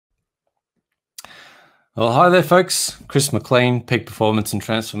Well, hi there, folks. Chris McLean, Peak Performance and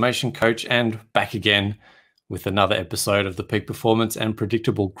Transformation Coach, and back again with another episode of the Peak Performance and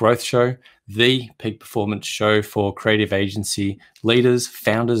Predictable Growth Show, the peak performance show for creative agency leaders,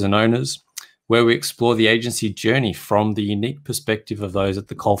 founders, and owners, where we explore the agency journey from the unique perspective of those at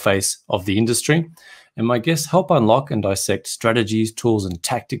the coalface of the industry. And my guests help unlock and dissect strategies, tools, and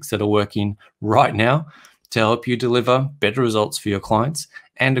tactics that are working right now to help you deliver better results for your clients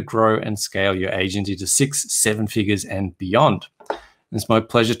and to grow and scale your agency to 6-7 figures and beyond. It's my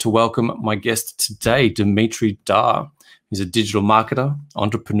pleasure to welcome my guest today, Dmitriy Dar. He's a digital marketer,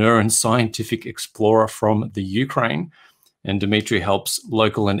 entrepreneur, and scientific explorer from the Ukraine. And Dmitry helps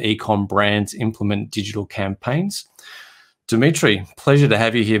local and e-com brands implement digital campaigns. Dmitry, pleasure to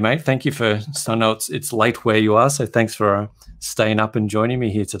have you here, mate. Thank you for, I know it's late where you are, so thanks for staying up and joining me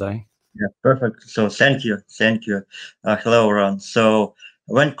here today. Yeah, perfect. So thank you. Hello, Ron. So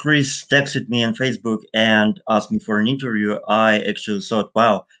when Chris texted me on Facebook and asked me for an interview, I actually thought,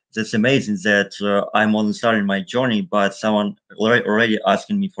 wow, that's amazing that I'm only starting my journey, but someone already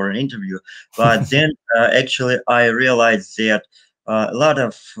asking me for an interview. But then actually I realized that a lot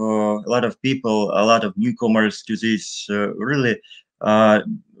of people, a lot of newcomers to this really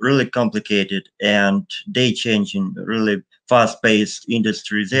complicated and day changing, really fast-paced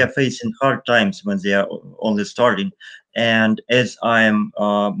industry. They are facing hard times when they are only starting. And as I am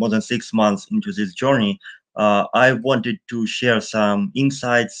more than 6 months into this journey, I wanted to share some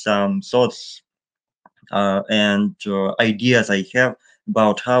insights, some thoughts, and ideas I have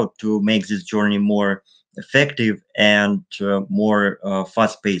about how to make this journey more effective and more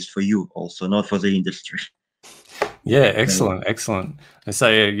fast-paced for you also, not for the industry. Yeah, excellent. I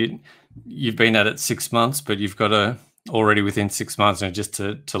say you've been at it 6 months, but you've got already within 6 months, just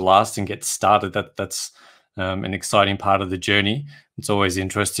to last and get started. That's an exciting part of the journey. It's always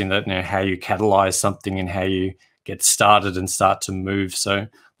interesting that how you catalyze something and how you get started and start to move. So,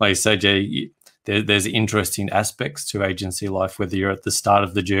 like you said, Jay, there's interesting aspects to agency life, whether you're at the start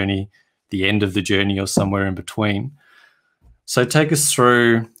of the journey, the end of the journey, or somewhere in between. So take us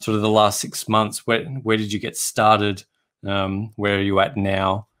through sort of the last 6 months. Where did you get started? Where are you at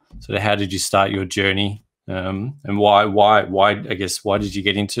now? Sort of how did you start your journey? And why? I guess why did you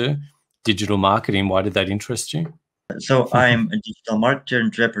get into digital marketing? Why did that interest you? So I'm a digital marketer,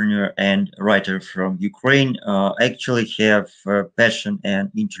 entrepreneur, and writer from Ukraine. I actually have passion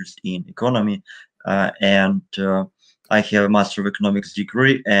and interest in economy, and I have a Master of Economics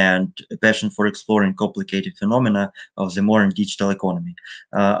degree and a passion for exploring complicated phenomena of the modern digital economy.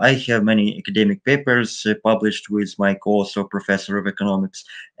 I have many academic papers published with my co-author, Professor of Economics,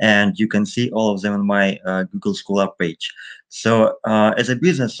 and you can see all of them on my Google Scholar page. So as a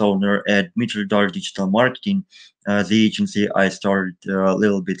business owner at Dmitriy Dar Digital Marketing, the agency I started a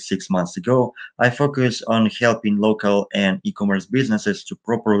little bit 6 months ago, I focus on helping local and e-commerce businesses to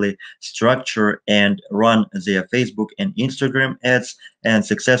properly structure and run their Facebook and Instagram ads and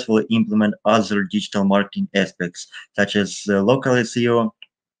successfully implement other digital marketing aspects such as local SEO,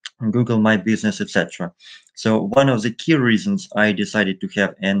 Google My Business, etc. So one of the key reasons I decided to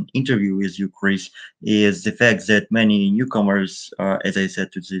have an interview with you, Chris, is the fact that many newcomers, as I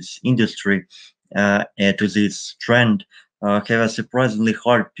said, to this industry, and to this trend, have a surprisingly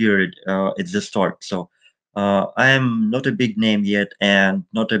hard period at the start. So I am not a big name yet, and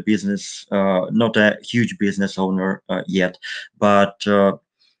not not a huge business owner yet, but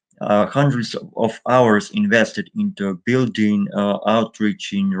hundreds of hours invested into building,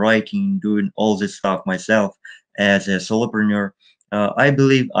 outreaching, writing, doing all this stuff myself as a solopreneur. I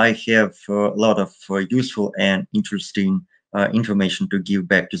believe I have a lot of useful and interesting information to give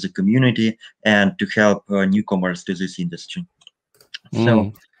back to the community and to help newcomers to this industry.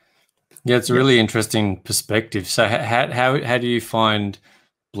 So, yeah, it's a really interesting perspective. So, how do you find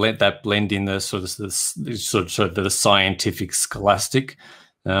that blend in the sort of the scientific, scholastic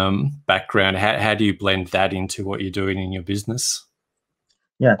background? How do you blend that into what you're doing in your business?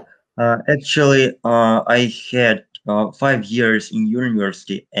 Yeah, actually, I had 5 years in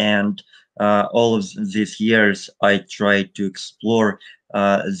university, and all of these years I tried to explore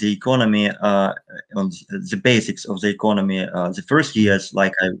the economy, on the basics of the economy. The first years,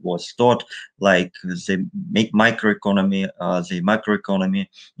 like I was taught, like the microeconomy, the macroeconomy,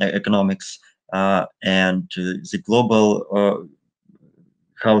 economics, and the global.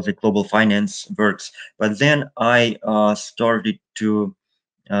 How the global finance works, but then I started to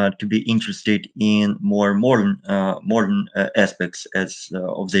be interested in more modern aspects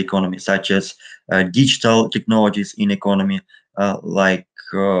of the economy, such as digital technologies in economy, like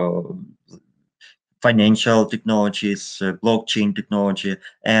financial technologies, blockchain technology,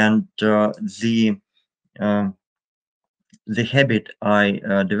 and the the habit I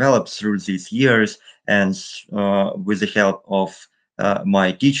developed through these years, and with the help of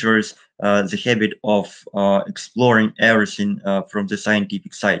my teachers, the habit of exploring everything from the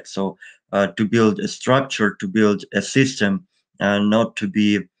scientific side. So to build a structure, to build a system, not to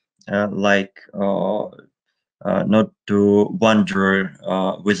be like not to wander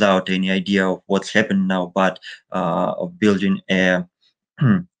without any idea of what's happening now, but of building a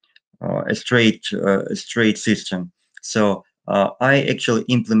straight system. So I actually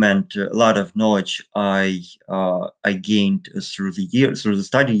implement a lot of knowledge I gained through the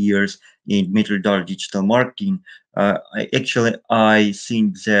study years in Dmitriy Dar digital marketing. I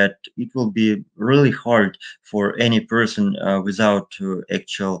think that it will be really hard for any person without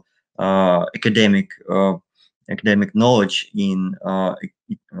actual academic knowledge in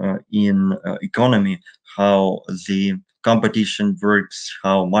economy, how the competition works,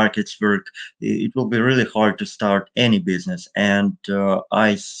 how markets work. It will be really hard to start any business, and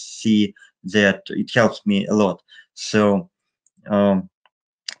I see that it helps me a lot. So um,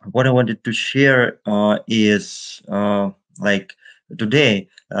 what I wanted to share is like today,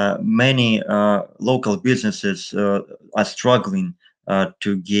 many local businesses are struggling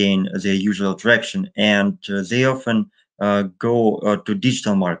to gain their usual traction, and they often go to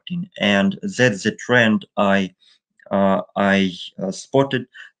digital marketing, and that's the trend I spotted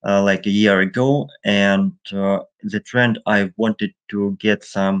like a year ago, and the trend I wanted to get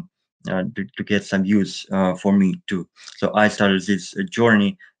to get some use for me too. So I started this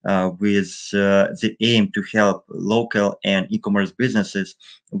journey with the aim to help local and e-commerce businesses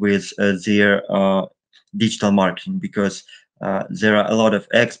with their digital marketing, because there are a lot of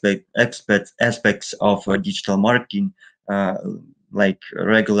aspects of digital marketing, uh, like a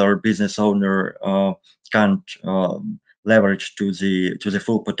regular business owner can't leverage to the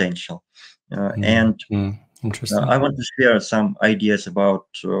full potential. And Interesting. I want to share some ideas about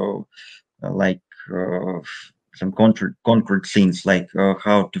like uh, some concrete things, like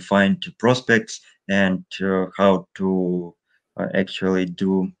how to find prospects, and how to actually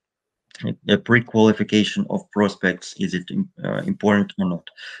do a pre-qualification of prospects. Is it important or not?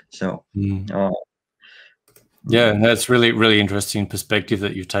 So yeah, that's really interesting perspective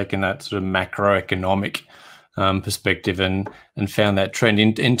that you've taken, that sort of macroeconomic perspective and found that trend.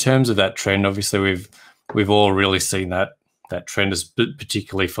 In terms of that trend, obviously we've all really seen that trend, is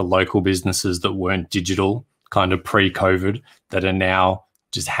particularly for local businesses that weren't digital kind of pre-COVID, that are now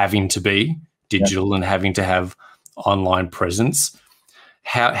just having to be digital and having to have online presence.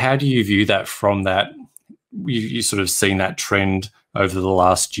 How do you view that from that? You sort of seen that trend over the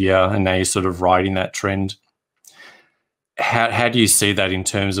last year, and now you're sort of riding that trend. How do you see that in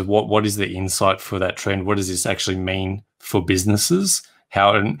terms of what is the insight for that trend? What does this actually mean for businesses?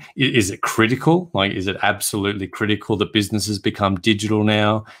 How is it critical? Like, is it absolutely critical that businesses become digital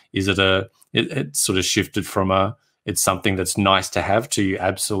now? Is it it sort of shifted from it's something that's nice to have to you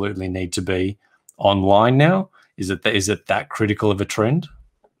absolutely need to be online now? Is it that critical of a trend?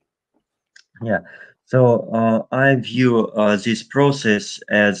 yeah. So I view this process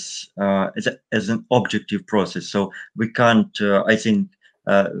as an objective process. So we can't. I think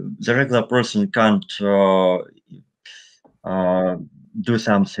the regular person can't do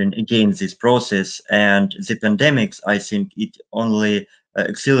something against this process. And the pandemics, I think, it only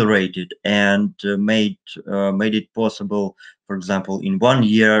accelerated and made it possible. For example, in 1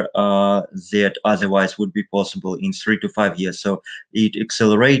 year, that otherwise would be possible in 3 to 5 years. So it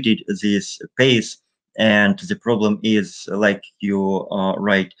accelerated this pace. And the problem is, like you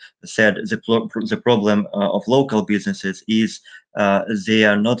said, the problem of local businesses is they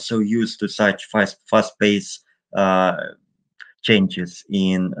are not so used to such fast pace changes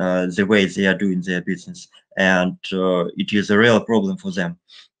in the way they are doing their business, and it is a real problem for them.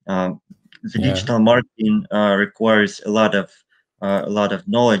 The digital marketing requires a lot of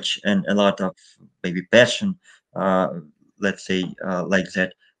knowledge and a lot of maybe passion, let's say like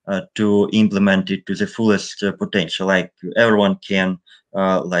that, to implement it to the fullest potential. Like everyone can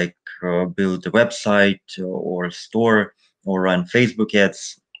build a website or a store or run Facebook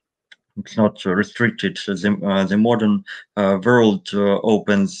ads. It's not restricted. The modern world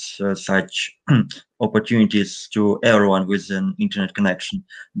opens such opportunities to everyone with an internet connection,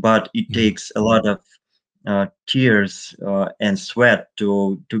 but it takes a lot of tears and sweat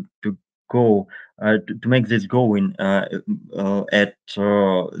to go to make this going at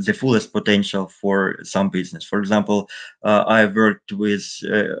the fullest potential for some business. For example, I worked with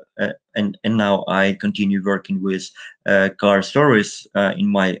and now I continue working with car stories in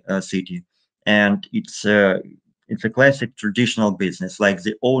my city, and it's it's a classic traditional business. Like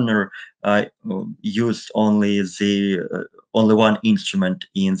the owner used only one instrument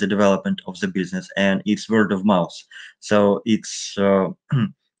in the development of the business, and it's word of mouth. So it's a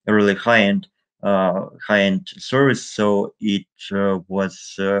really high-end service. So it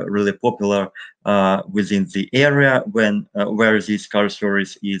was really popular within the area where this car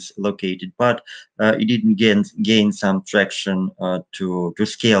service is located, but it didn't gain some traction to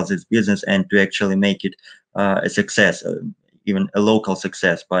scale this business and to actually make it a success, even a local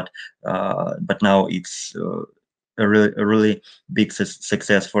success. But now it's a really big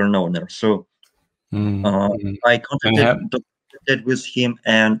success for an owner. So I contacted with him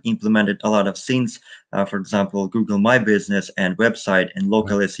and implemented a lot of things. For example, Google My Business and website and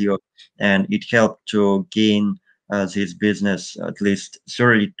local SEO, and it helped to gain this business at least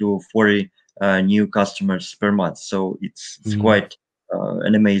 30 to 40 new customers per month. So it's quite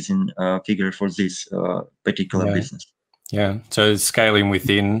an amazing figure for this particular business. Yeah. So scaling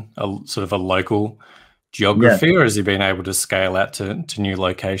within a sort of a local geography, or has he been able to scale out to new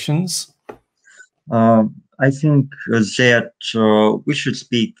locations? I think that we should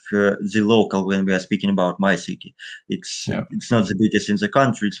speak the local when we are speaking about my city. It's not the biggest in the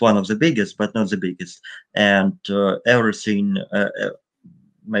country. It's one of the biggest, but not the biggest. And everything,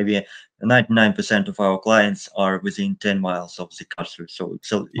 maybe 99% of our clients are within 10 miles of the country. So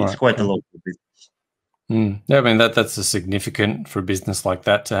it's quite a local business. Yeah, I mean, that's a significant for a business like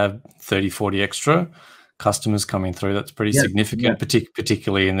that to have 30, 40 extra customers coming through. That's pretty significant,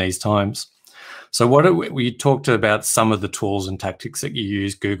 particularly in these times. So we talked about some of the tools and tactics that you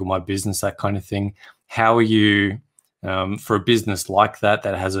use, Google My Business, that kind of thing. How are you, for a business like that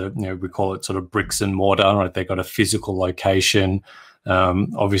has a, we call it sort of bricks and mortar, right? They've got a physical location.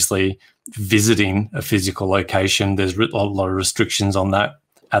 Obviously, visiting a physical location, there's a lot of restrictions on that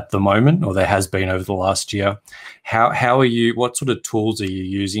at the moment, or there has been over the last year. What sort of tools are you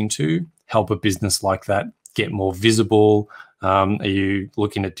using to help a business like that get more visible? Are you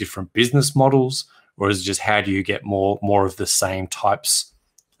looking at different business models, or is it just how do you get more of the same types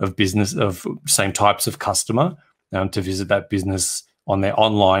of business, of same types of customer to visit that business on their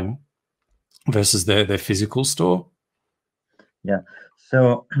online versus their physical store? Yeah.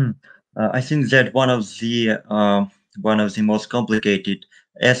 So I think that one of the most complicated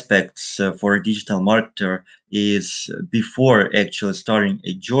aspects for a digital marketer is before actually starting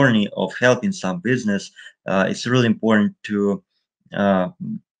a journey of helping some business, it's really important to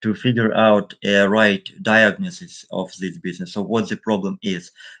figure out a right diagnosis of this business. So what the problem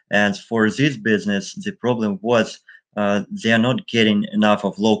is. And for this business, the problem was they are not getting enough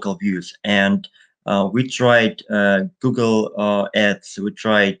of local views. And we tried Google ads, we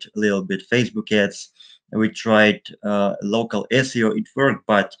tried a little bit Facebook ads, we tried local SEO. It worked,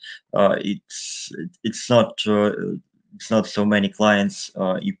 but it's not so many clients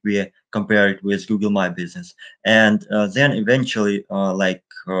if we compare it with Google My Business. And then eventually, like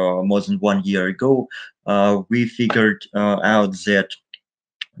more than 1 year ago, we figured out that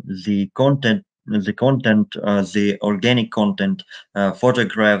the organic content,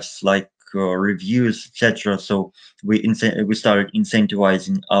 photographs, like reviews, etc. So we started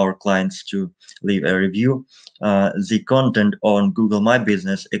incentivizing our clients to leave a review. The content on Google My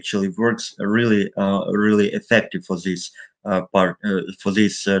Business actually works really effective for this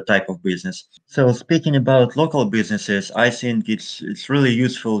type of business. So speaking about local businesses, I think it's really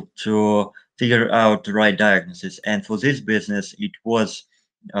useful to figure out the right diagnosis. And for this business, it was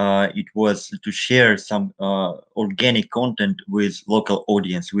to share some organic content with local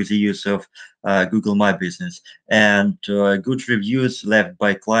audience with the use of Google My Business, and good reviews left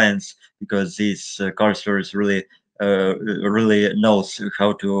by clients, because this car service really knows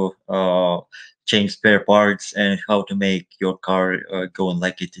how to change spare parts and how to make your car go on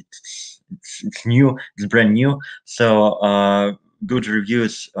like it's new, it's brand new. So good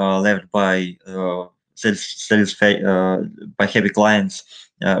reviews left by by happy clients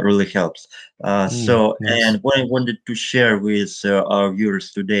really helps. Nice. And what I wanted to share with our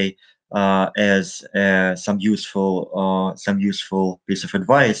viewers today as some useful piece of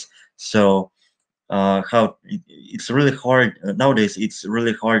advice. So how it's really hard nowadays. It's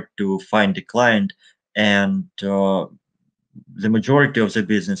really hard to find a client, and the majority of the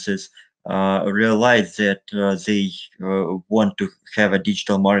businesses realize that they want to have a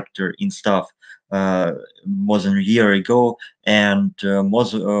digital marketer in staff more than a year ago, and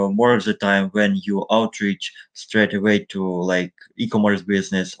more of the time when you outreach straight away to like e-commerce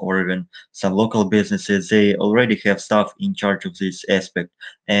business or even some local businesses, they already have staff in charge of this aspect,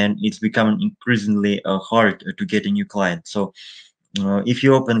 and it's becoming increasingly hard to get a new client. So if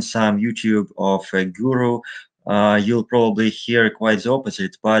you open some YouTube of a guru you'll probably hear quite the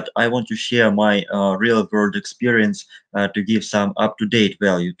opposite, but I want to share my real world experience to give some up-to-date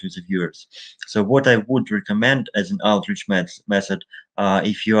value to the viewers. So what I would recommend as an outreach method,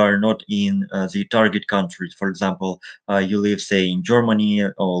 if you are not in the target countries, for example, you live, say, in Germany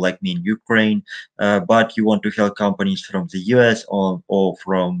or like me in Ukraine, but you want to help companies from the US or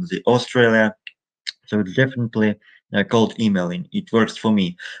from the Australia, so it's definitely cold emailing. It works for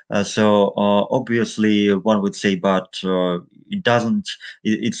me. Obviously one would say, but it doesn't.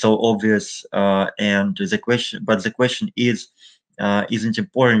 It's so obvious. And the question is, isn't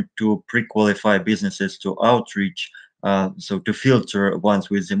important to pre-qualify businesses to outreach? So to filter ones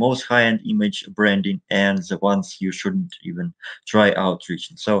with the most high-end image branding and the ones you shouldn't even try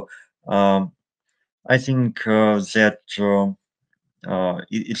outreaching. So I think that.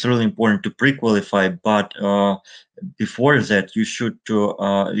 It's really important to pre-qualify, but before that, you should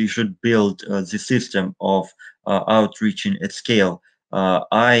build the system of outreaching at scale.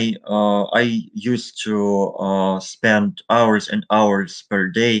 I used to spend hours and hours per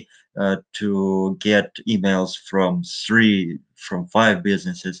day to get emails from 5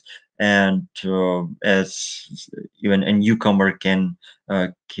 businesses, and as even a newcomer can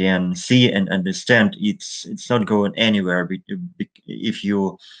see and understand, it's not going anywhere. If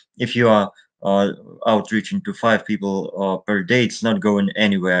you are outreaching to 5 people per day, it's not going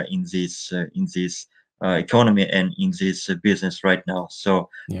anywhere in this economy and in this business right now. So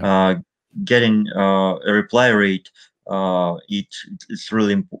Yeah. getting a reply rate, it's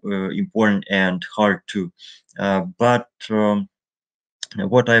really important and hard too. But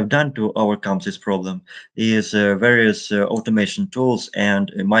what I've done to overcome this problem is various automation tools and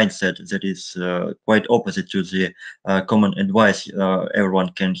a mindset that is quite opposite to the common advice everyone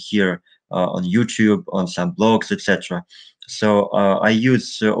can hear on YouTube, on some blogs, etc. So I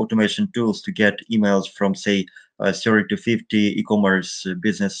use automation tools to get emails from, say, 30 to 50 e-commerce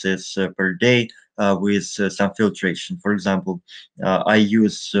businesses per day with some filtration. For example, I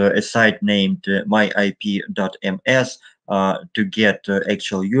use a site named myip.ms to get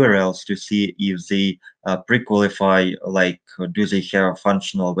actual URLs to see if they pre-qualify, like do they have a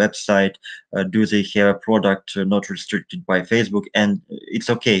functional website, do they have a product not restricted by Facebook, and it's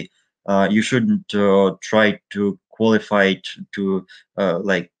okay. You shouldn't try to qualify it to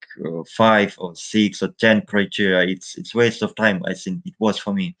like 5 or 6 or 10 criteria. It's waste of time. I think it was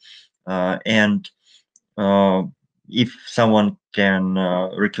for me, and uh, if someone can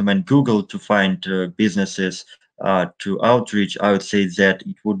recommend Google to find businesses to outreach, I would say that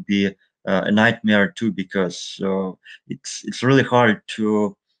it would be a nightmare too, because it's really hard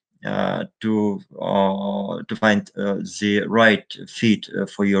to find the right fit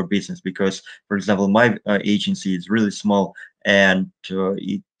for your business. Because, for example, my agency is really small, and uh,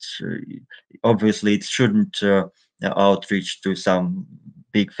 obviously it shouldn't outreach to some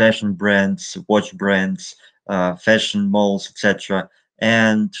big fashion brands, watch brands, fashion malls, etc.,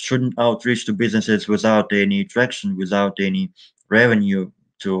 and shouldn't outreach to businesses without any traction, without any revenue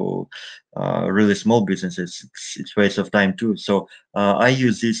to really small businesses. It's waste of time too. So I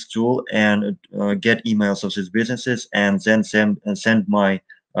use this tool and get emails of these businesses, and then send my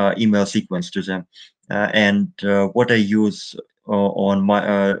email sequence to them. And what I use on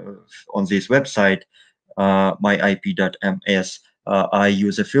this website, myip.ms, I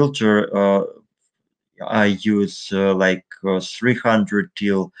use a filter. I use like 300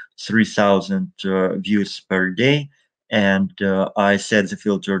 till 3,000 views per day, and I set the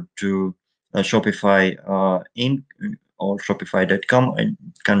filter to Shopify Inc. or Shopify.com. I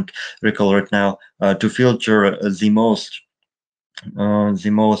can't recall right now, to filter the most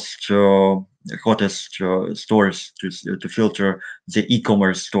hottest stores, to filter the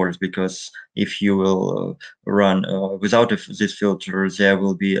e-commerce stores. Because if you will run without this filter, there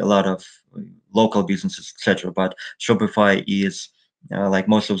will be a lot of local businesses, etc. But Shopify is like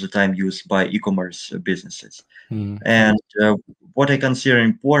most of the time used by e-commerce businesses. And what I consider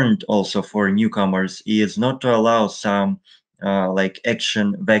important also for newcomers is not to allow some like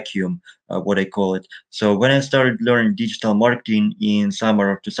action vacuum, what I call it. So when I started learning digital marketing in summer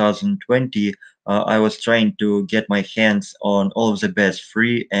of 2020, I was trying to get my hands on all of the best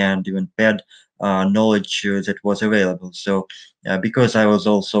free and even paid knowledge that was available. So because I was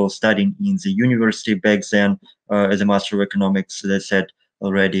also studying in the university back then as a Master of Economics, as I said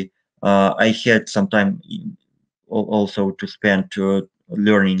already, I had some time also to spend to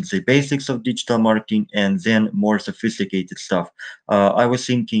learning the basics of digital marketing and then more sophisticated stuff. I was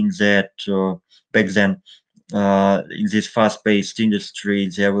thinking that back then, in this fast-paced industry,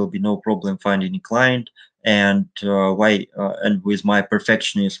 there will be no problem finding a client, and why? And with my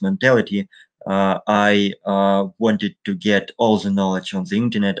perfectionist mentality, I wanted to get all the knowledge on the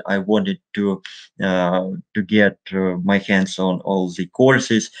internet. I wanted to get my hands on all the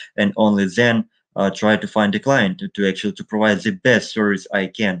courses, and only then try to find a client to actually to provide the best service I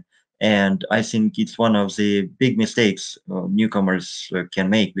can. And I think it's one of the big mistakes newcomers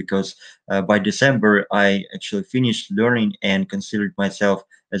can make, because by December I actually finished learning and considered myself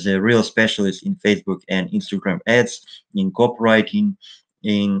as a real specialist in Facebook and Instagram ads, in copywriting,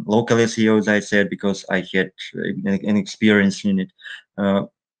 in local SEO, as I said, because I had an experience in it,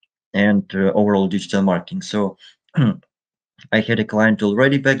 and overall digital marketing. So I had a client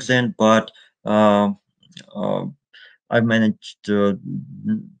already back then, but uh, uh, I managed to.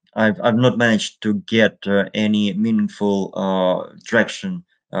 I've not managed to get any meaningful traction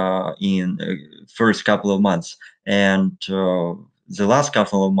in first couple of months, and the last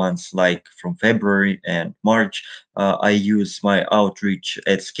couple of months, like from February and March, I use my outreach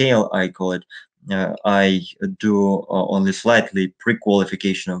at scale, I call it. I do only slightly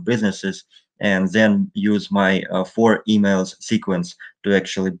pre-qualification of businesses, and then use my 4 emails sequence to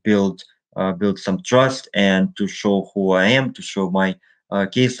actually build some trust, and to show who I am, to show my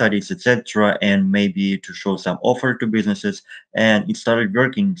case studies, etc., and maybe to show some offer to businesses. And it started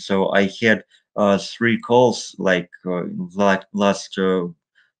working. So I had 3 calls like last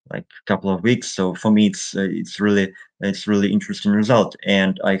like couple of weeks. So for me, it's really interesting result,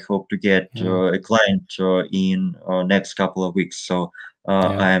 and I hope to get a client in next couple of weeks. So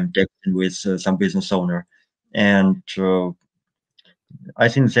I am texting with some business owner, and I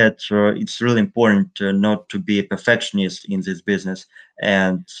think that it's really important not to be a perfectionist in this business,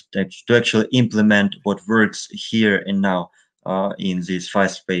 and to actually implement what works here and now in this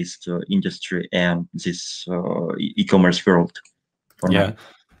fast-paced industry and this e-commerce world. Now.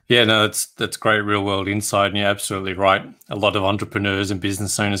 Yeah, no, that's great real world insight, and you're absolutely right. A lot of entrepreneurs and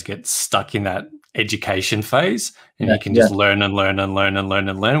business owners get stuck in that education phase, and you can just learn and learn and learn and learn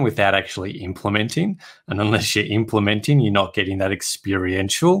and learn without actually implementing. And unless you're implementing, you're not getting that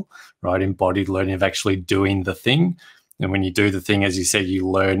experiential, right, embodied learning of actually doing the thing. And when you do the thing, as you said, you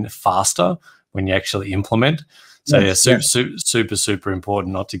learn faster when you actually implement. So super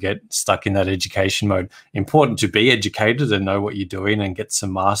important not to get stuck in that education mode. Important to be educated and know what you're doing and get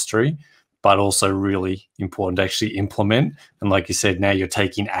some mastery, but also really important to actually implement. And like you said, now you're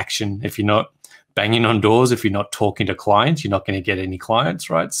taking action. If you're not banging on doors, if you're not talking to clients, you're not going to get any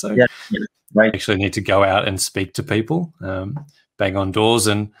clients, right? So right. You actually need to go out and speak to people, bang on doors,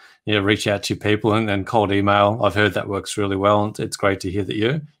 and reach out to people, and then cold email. I've heard that works really well, and it's great to hear that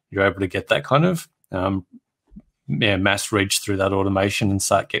you're able to get that kind of mass reach through that automation and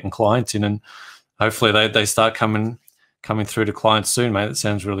start getting clients in, and hopefully they start coming through to clients soon, mate. That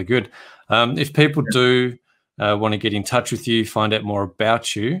sounds really good. If people do want to get in touch with you, find out more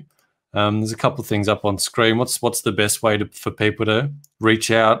about you, there's a couple of things up on screen. What's the best way for people to reach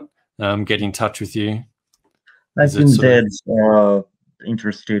out, get in touch with you? I think that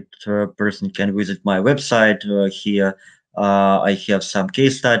interested person can visit my website here. I have some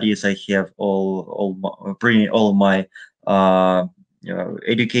case studies. I have all my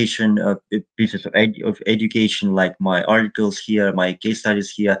education pieces of education, like my articles here, my case studies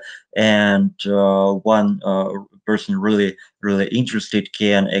here, and one person really interested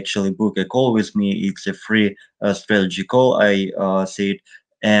can actually book a call with me. It's a free strategy call, I say it.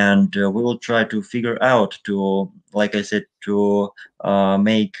 And we will try to figure out to, like I said, to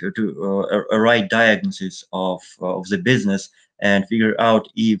make a right diagnosis of the business, and figure out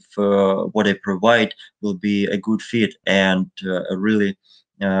if what I provide will be a good fit and a really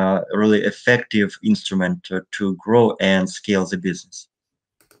effective instrument to grow and scale the business.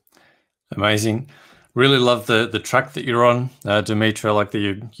 Amazing. Really love the track that you're on, Dmitriy. I like that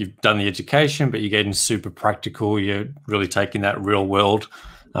you've done the education, but you're getting super practical. You're really taking that real world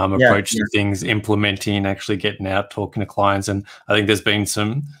approach to things, implementing, actually getting out, talking to clients. And I think there's been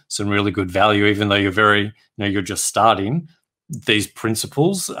some really good value, even though you're just starting. These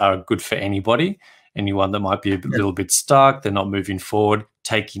principles are good for anybody. Anyone that might be a little bit stuck, they're not moving forward,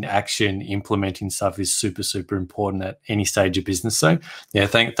 taking action, implementing stuff is super important at any stage of business. So yeah,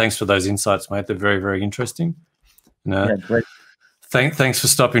 thanks for those insights, mate. They're very interesting. Great. Thanks for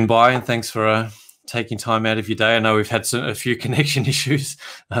stopping by, and thanks for taking time out of your day. I know we've had a few connection issues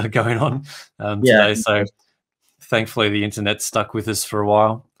going on today, so thankfully the internet stuck with us for a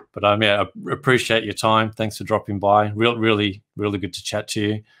while. But I appreciate your time. Thanks for dropping by. Really good to chat to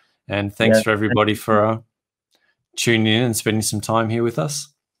you. And thanks for everybody for tuning in and spending some time here with us.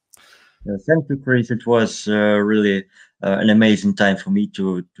 Thank you, Chris. It was really an amazing time for me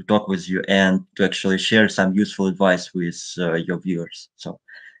to talk with you and to actually share some useful advice with your viewers. So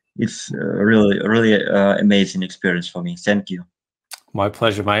it's really amazing experience for me. Thank you. My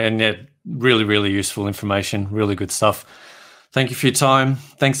pleasure, mate. And yeah, really useful information, really good stuff. Thank you for your time.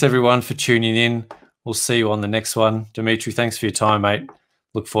 Thanks everyone for tuning in. We'll see you on the next one. Dmitry, thanks for your time, mate.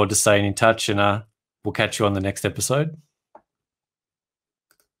 Look forward to staying in touch, and we'll catch you on the next episode.